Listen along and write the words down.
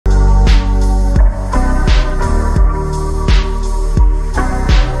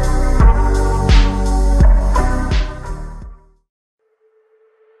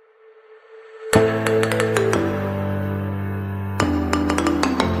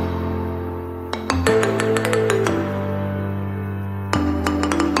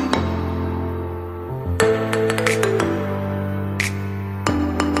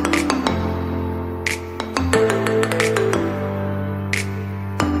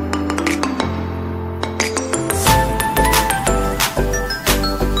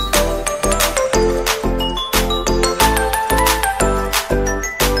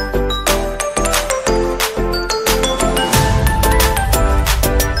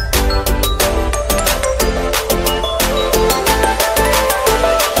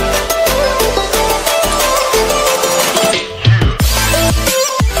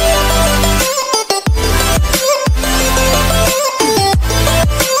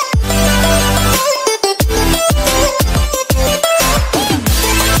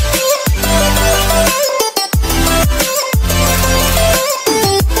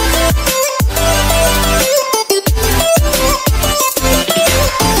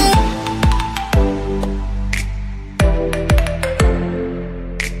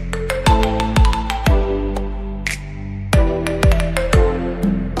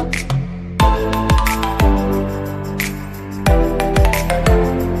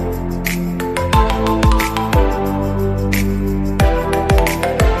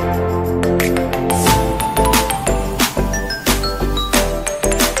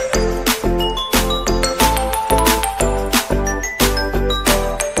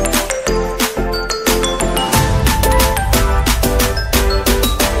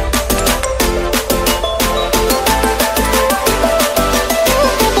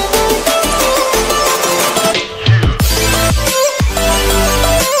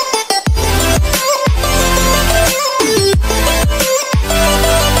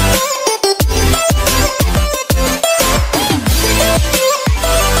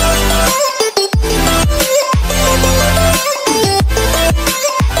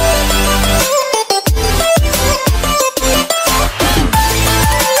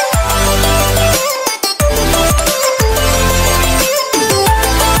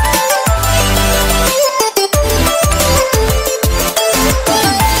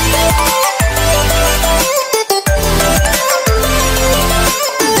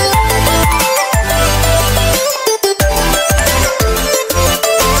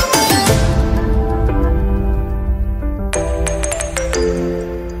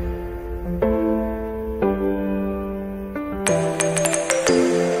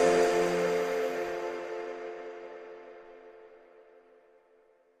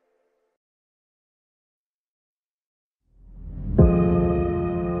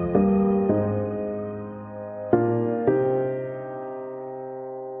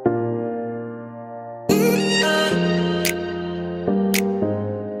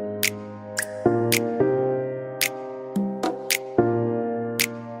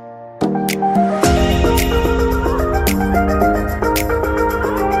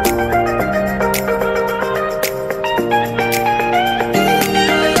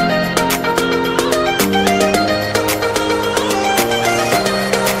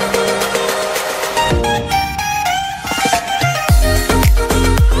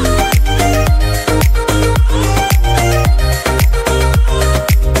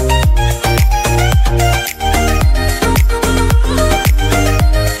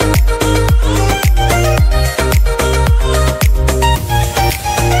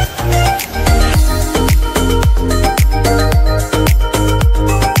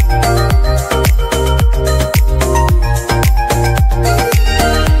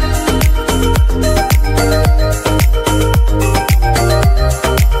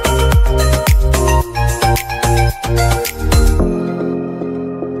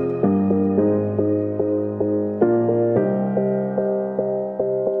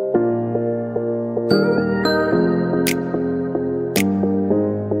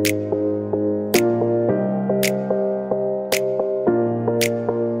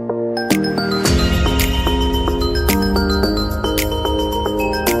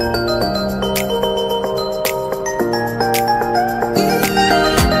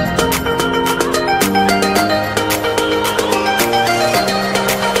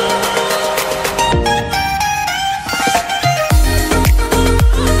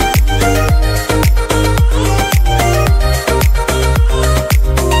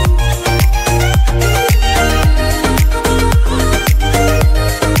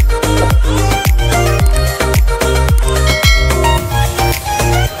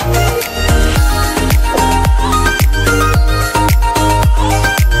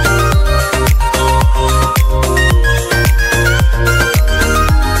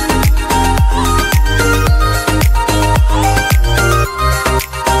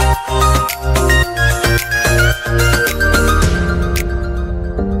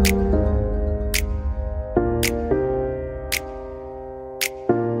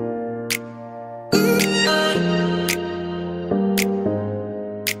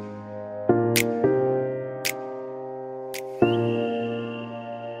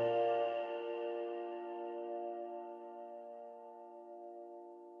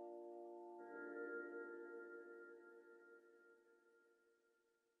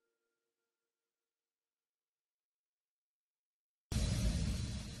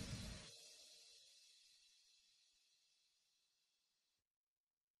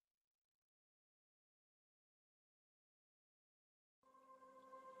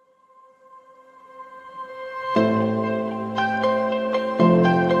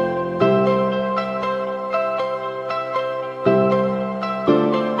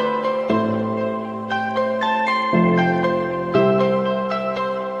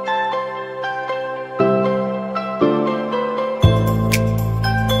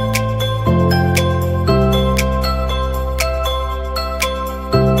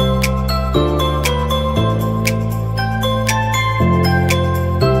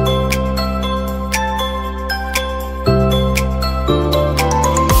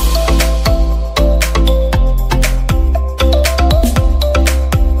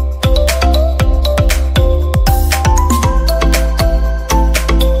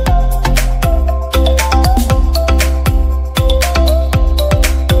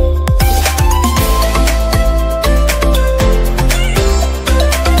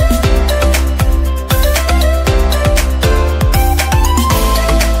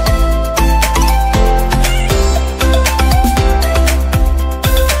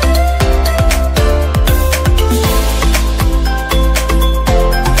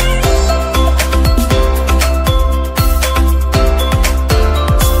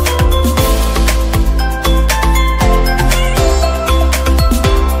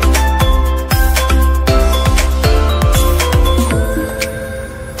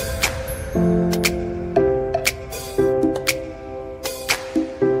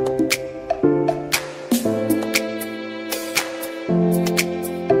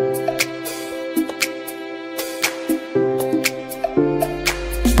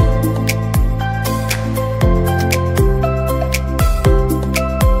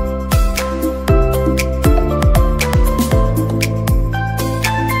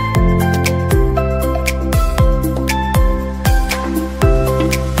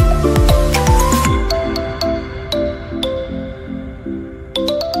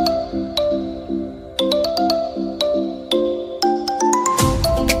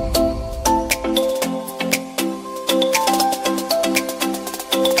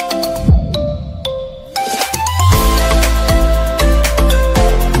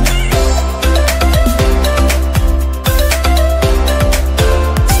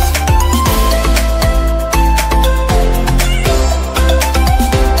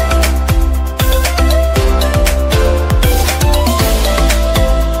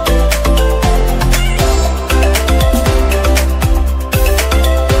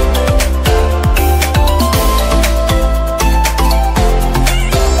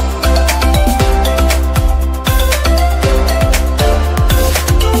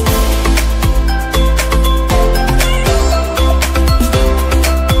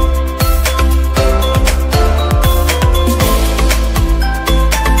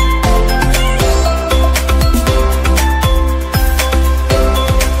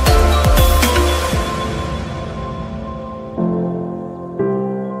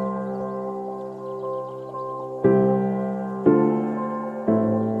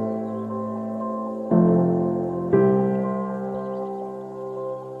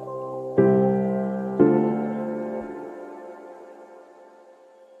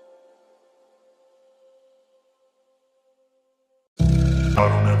I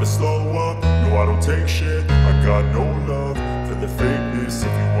don't ever slow up, no I don't take shit. I got no love for the fakeness.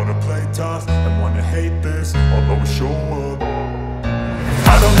 If you wanna play tough and wanna hate this, I'll always show up.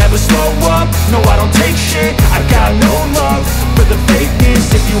 I don't ever slow up, no I don't take shit. I got no love for the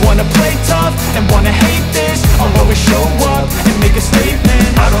fakeness. If you wanna play tough and wanna hate this, I'll always show up and make a statement.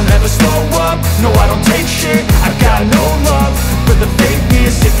 I don't ever slow up, no I don't take shit. I got no love for the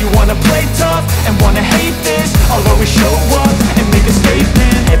fakeness. If you wanna play tough and wanna hate this, I'll always show up and make a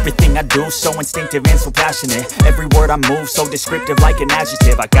statement. Everything I do so instinctive and so passionate. Every word I move so descriptive like an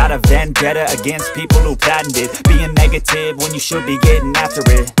adjective. I got a vendetta against people who patented being negative when you should be getting after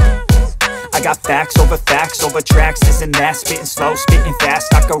it. I got facts over tracks, this and that. Spitting slow, spitting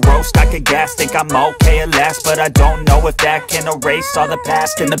fast, I could roast, I could gas. Think I'm okay at last, but I don't know if that can erase all the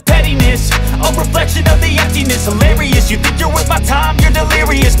past. And the pettiness, a reflection of the emptiness. Hilarious, you think you're worth my time, you're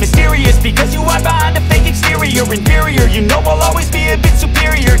delirious. Mysterious, because you hide behind a fake exterior. Inferior, you know I'll always be a bit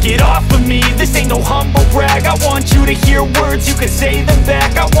superior. Get off of me, this ain't no humble brag. I want you to hear words, you can say them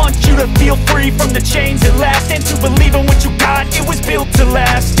back. I want you to feel free from the chains at last, and to believe in what you got, it was built to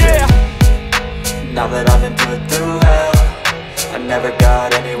last, yeah. Now that I've been put through hell, I never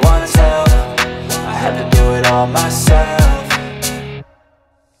got anyone's help. I had to do it all myself.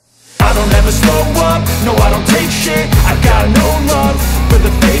 I don't ever slow up, no I don't take shit. I got no love for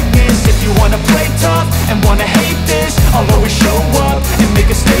the fakeness. If you wanna play tough and wanna hate this, I'll always show up and make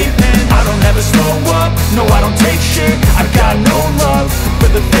a statement. I don't ever slow up, no I don't take shit. I got no love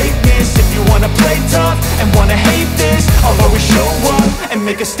for the fakeness. If you wanna play tough and wanna hate this, I'll always show up and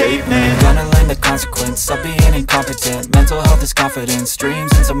make a statement. Gonna learn the consequence of being incompetent. Mental health is confidence,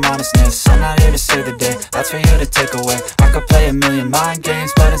 dreams and some honestness. I'm not here to save the day, that's for you to take away. I could play a million mind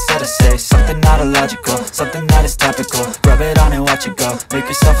games, but instead I say something not illogical, something that is topical. Rub it on and watch it go, make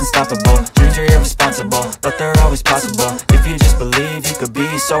yourself unstoppable. Dreams are irresponsible, but they're always possible. If you just believe, you could be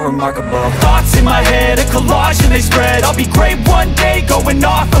so remarkable. Thoughts in my head, a collage and they spread. I'll be great one day, going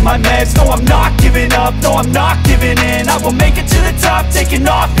off of my meds. No, I'm not giving up, no, I'm not giving in. I will make it to the top, taking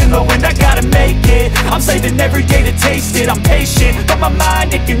off in the wind. I gotta make it, I'm saving every day to taste it. I'm patient, but my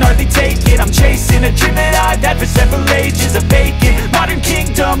mind, it can hardly take it. I'm chasing a dream that I've had for several ages. A vacant, modern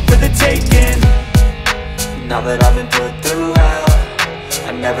kingdom for the taking. Now that I've been put through hell,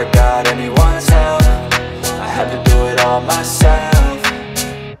 I never got anyone's help. I had to do it all myself.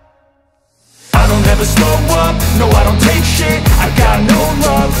 I don't ever slow up, no I don't take shit. I got no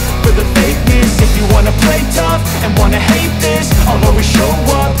love for the fakeness. If you wanna play tough and wanna hate this, I'll always show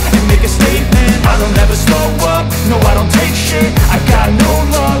up and make a statement. I don't ever slow up, no I don't take shit. I got no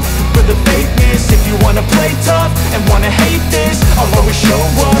love for the fakeness. If you wanna play tough and wanna hate this, I'll always show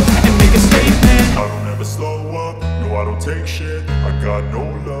up and make a statement. I don't ever slow up, no I don't take shit. I got no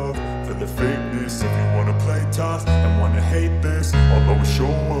love for the fakeness. If you wanna play tough and wanna hate this, I'll always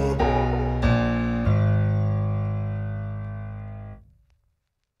show up.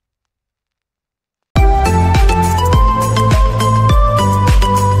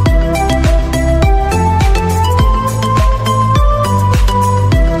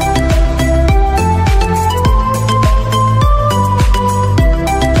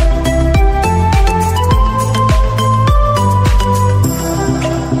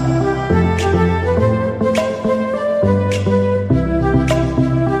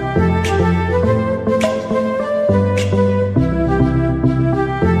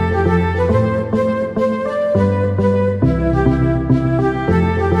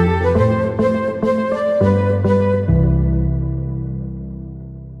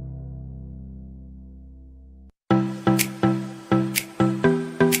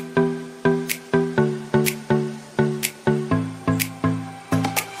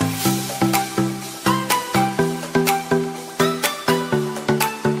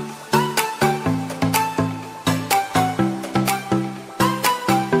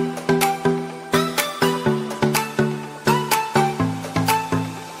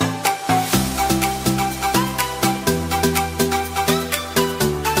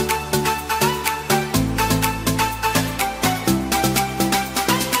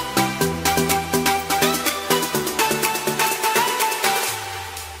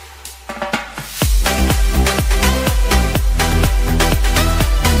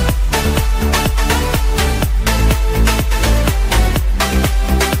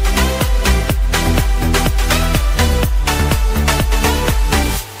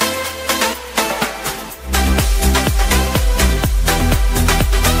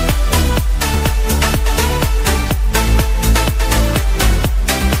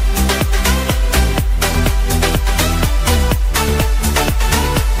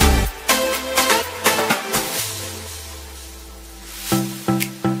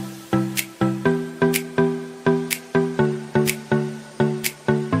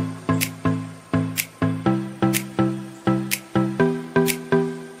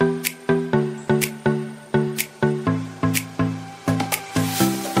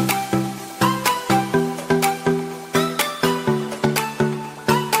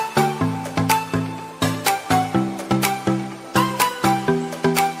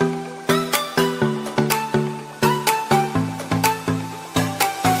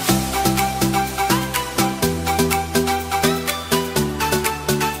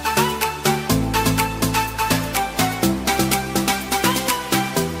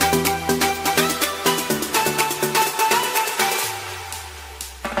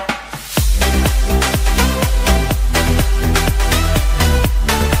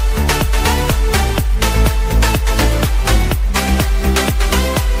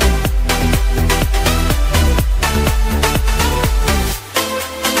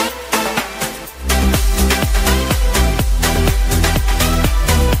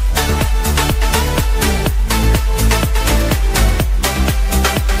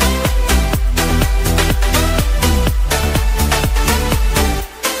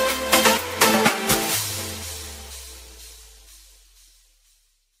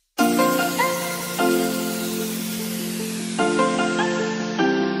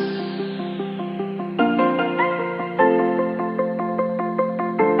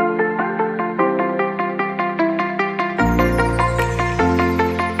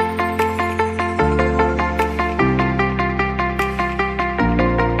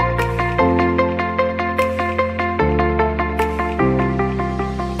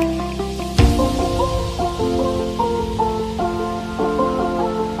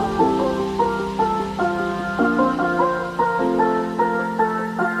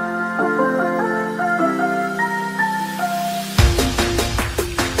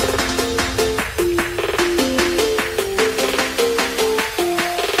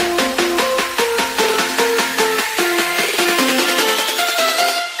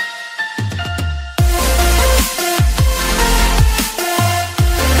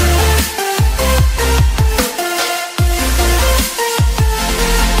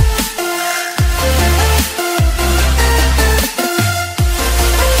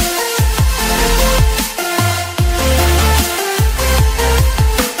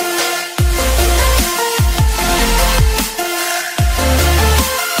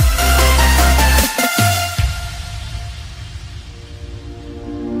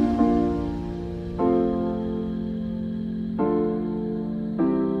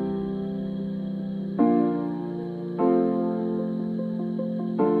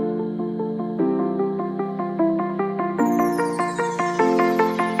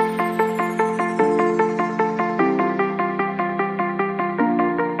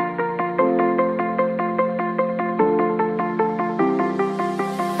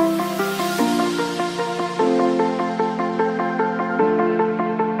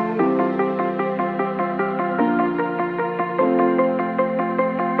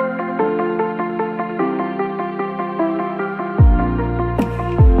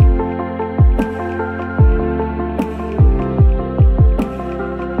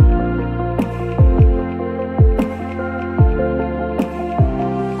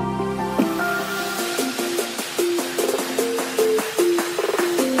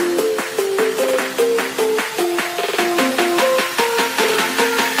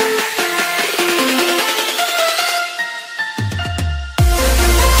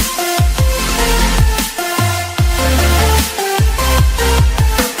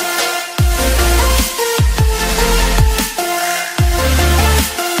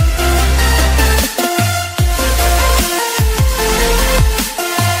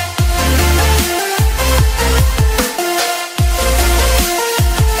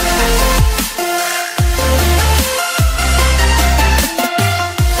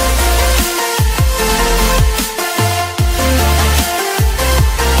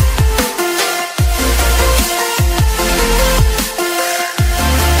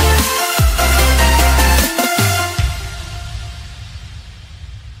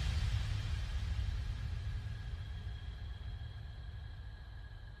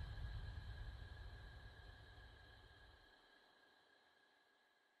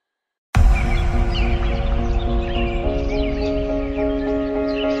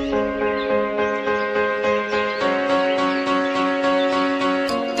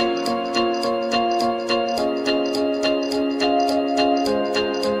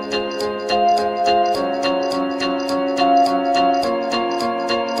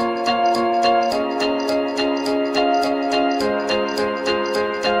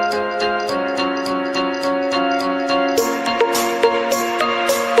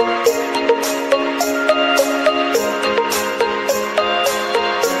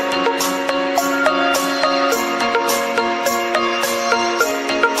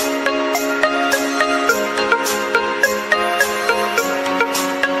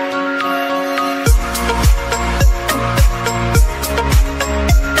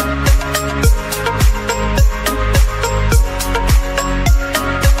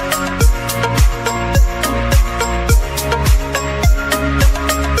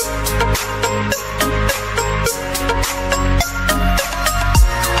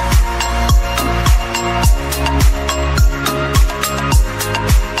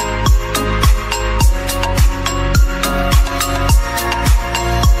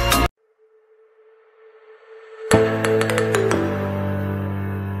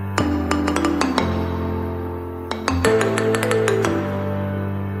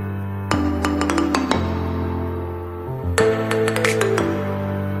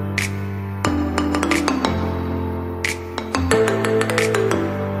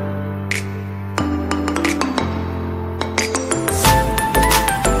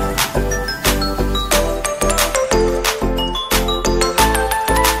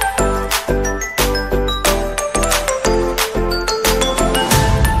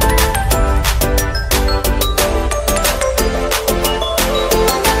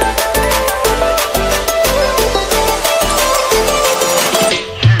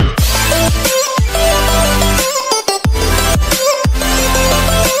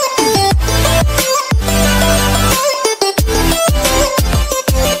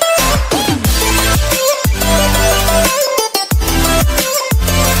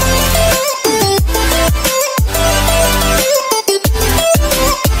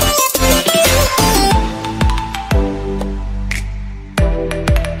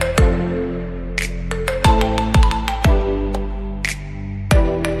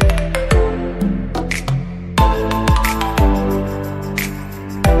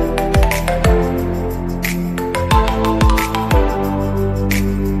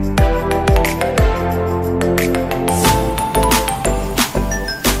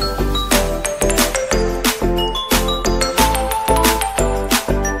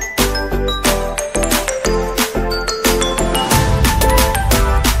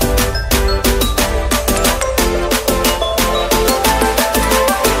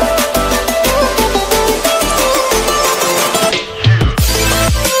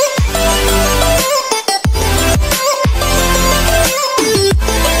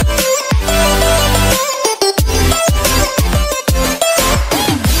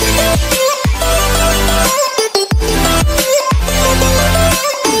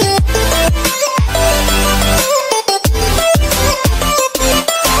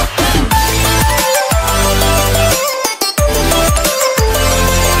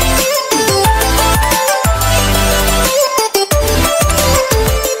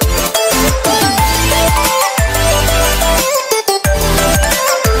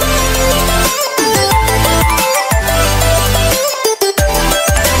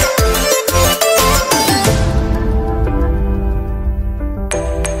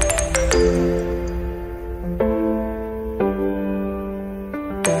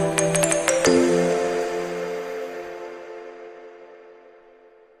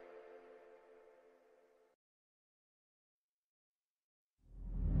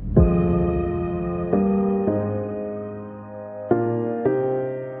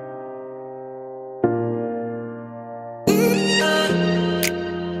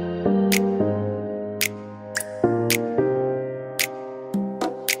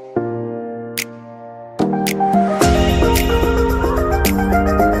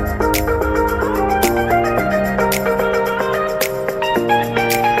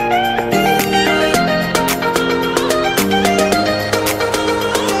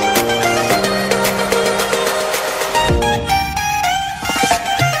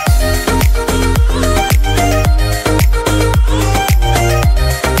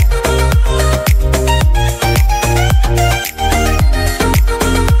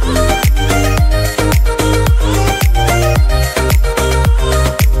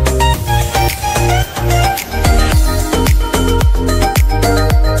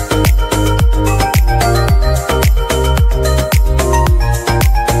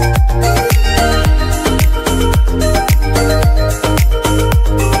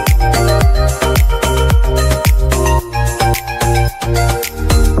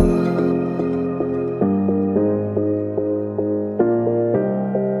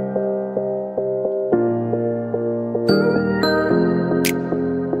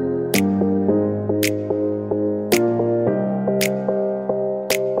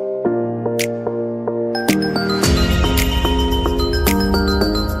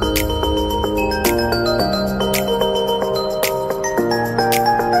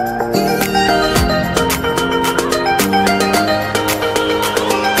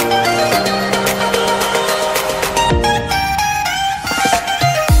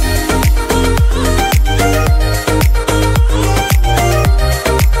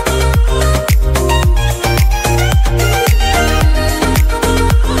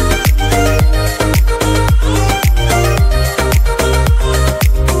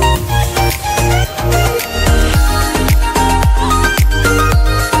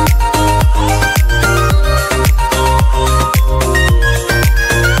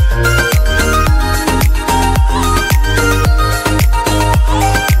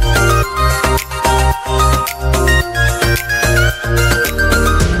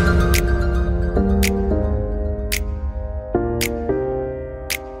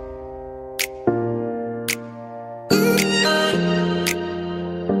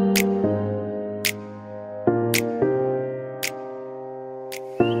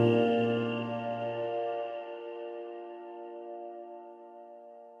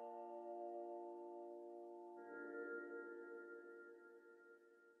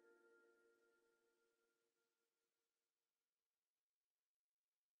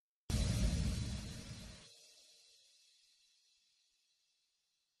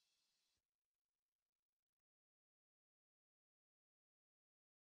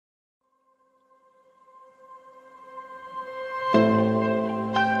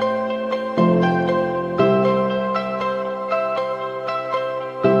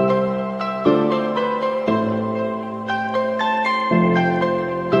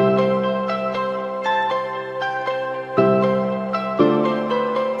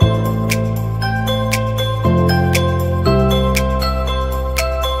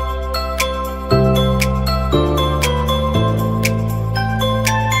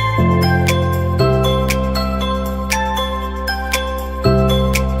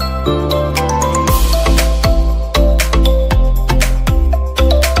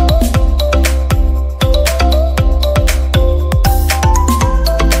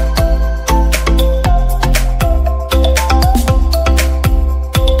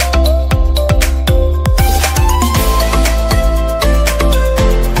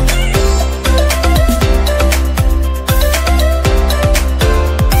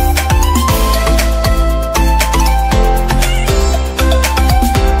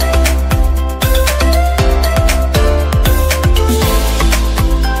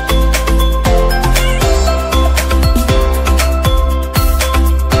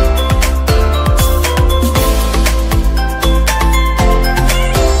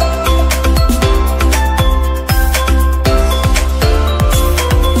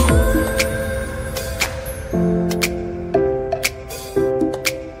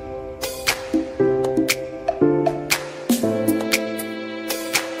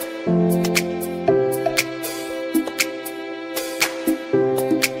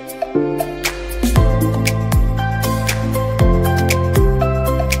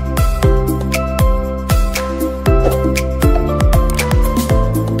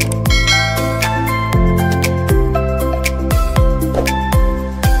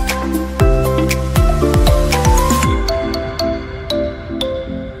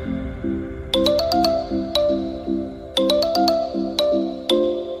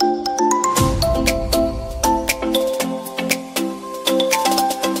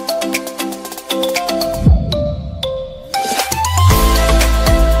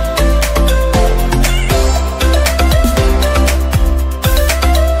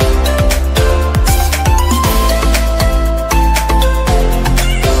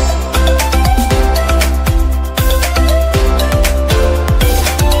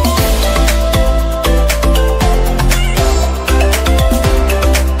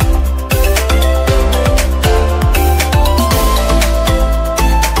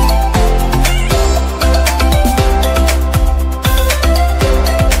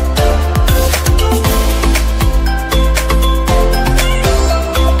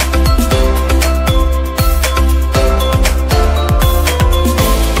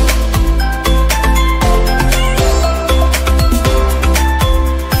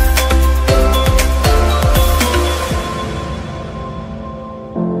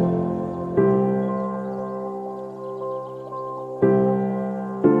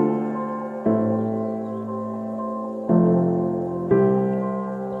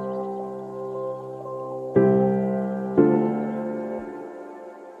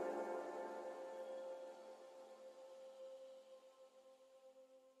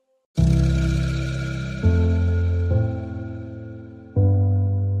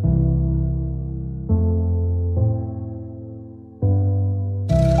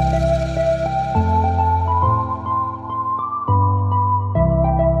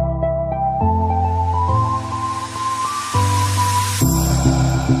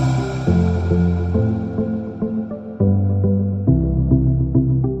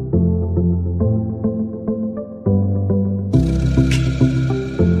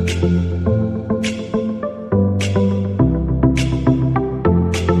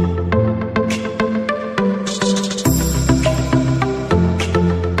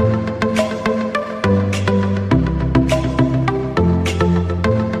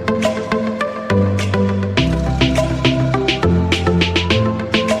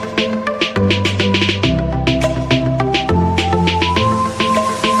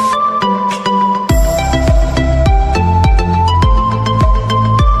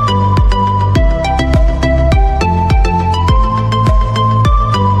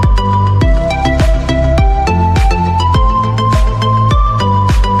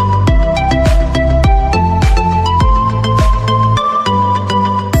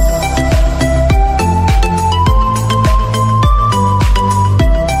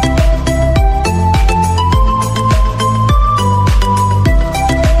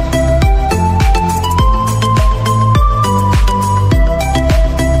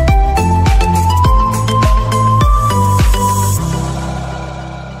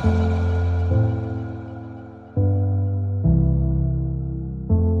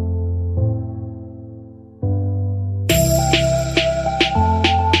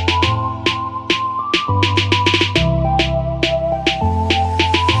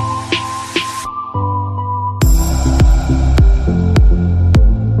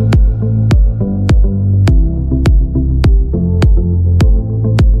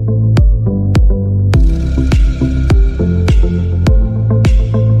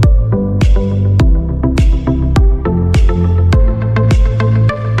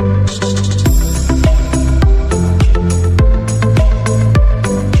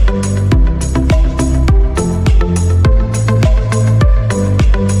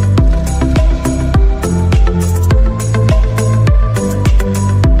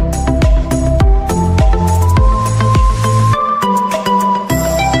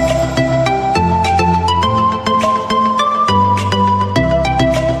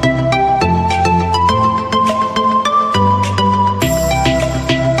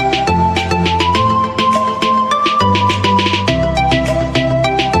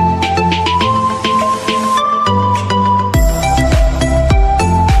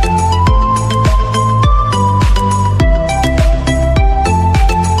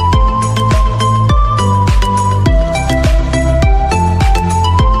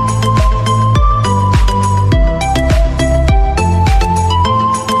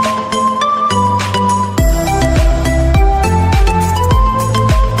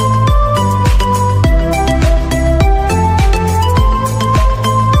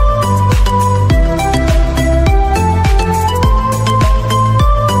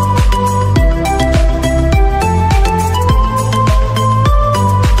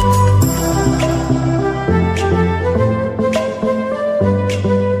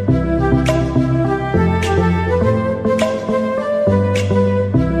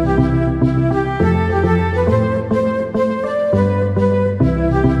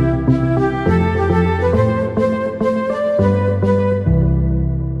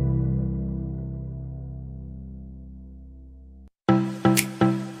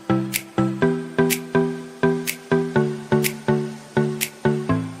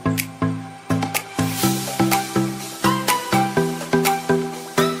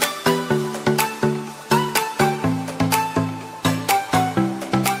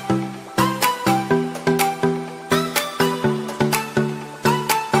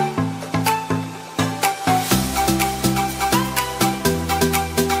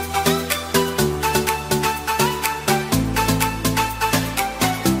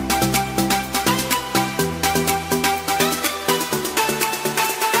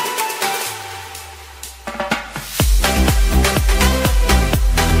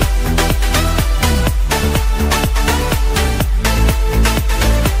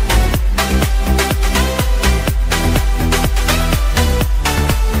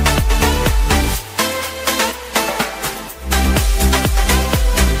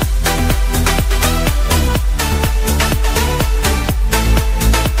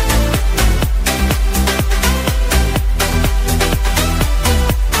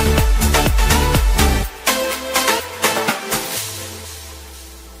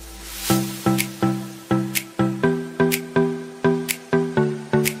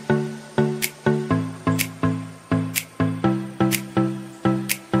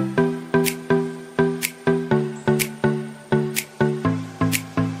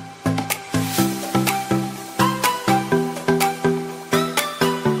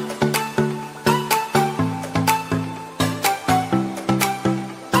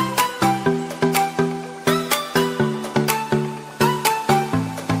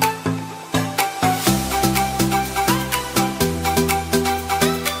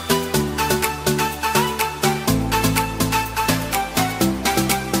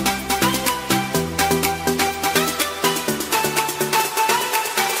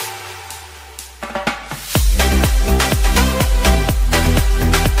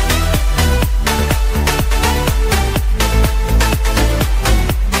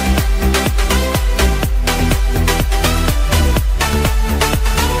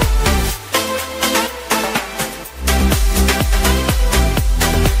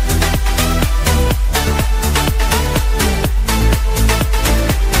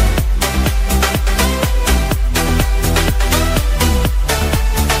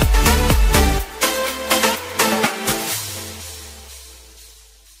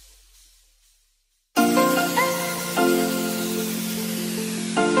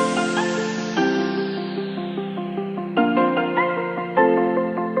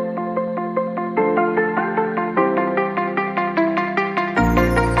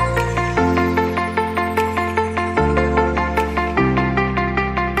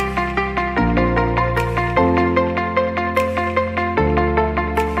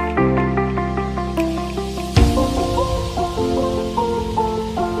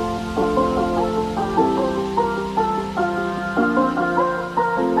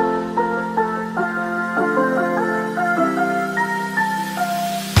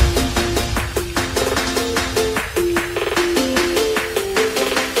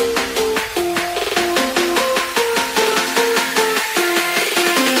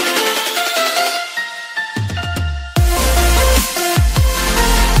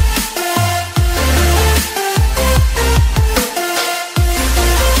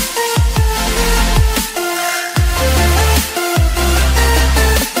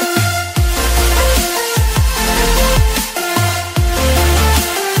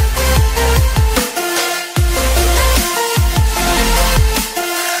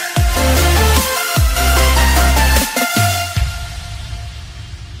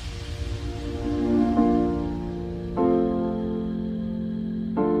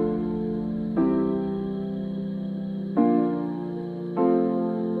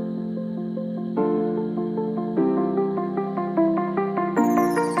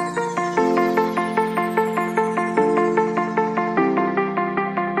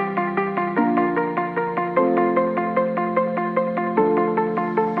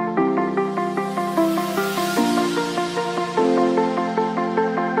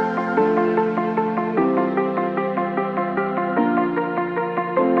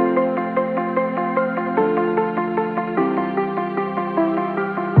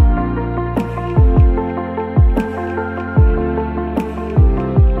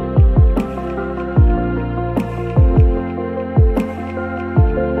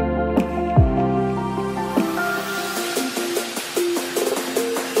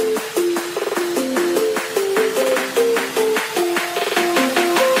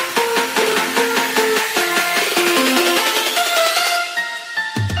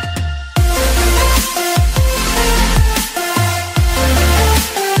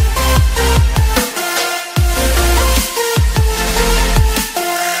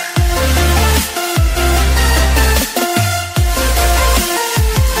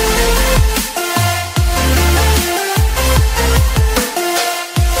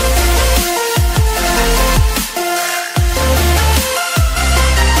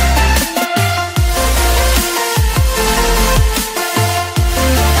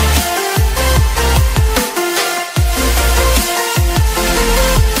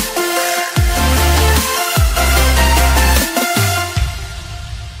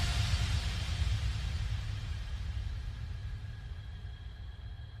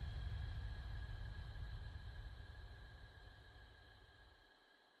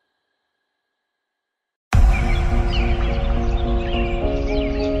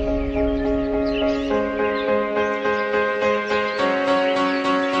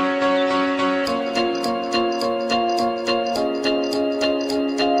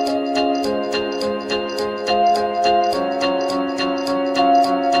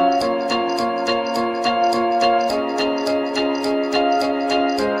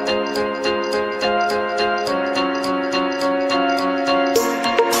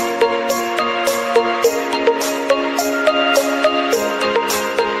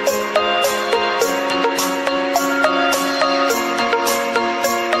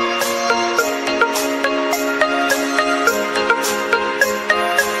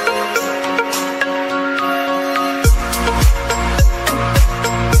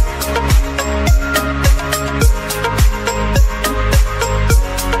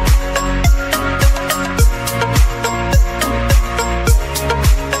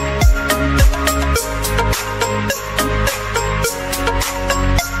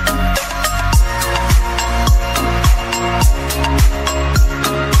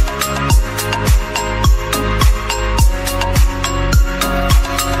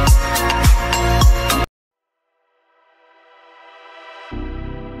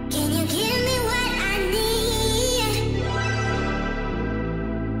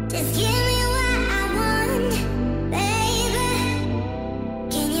 Just give me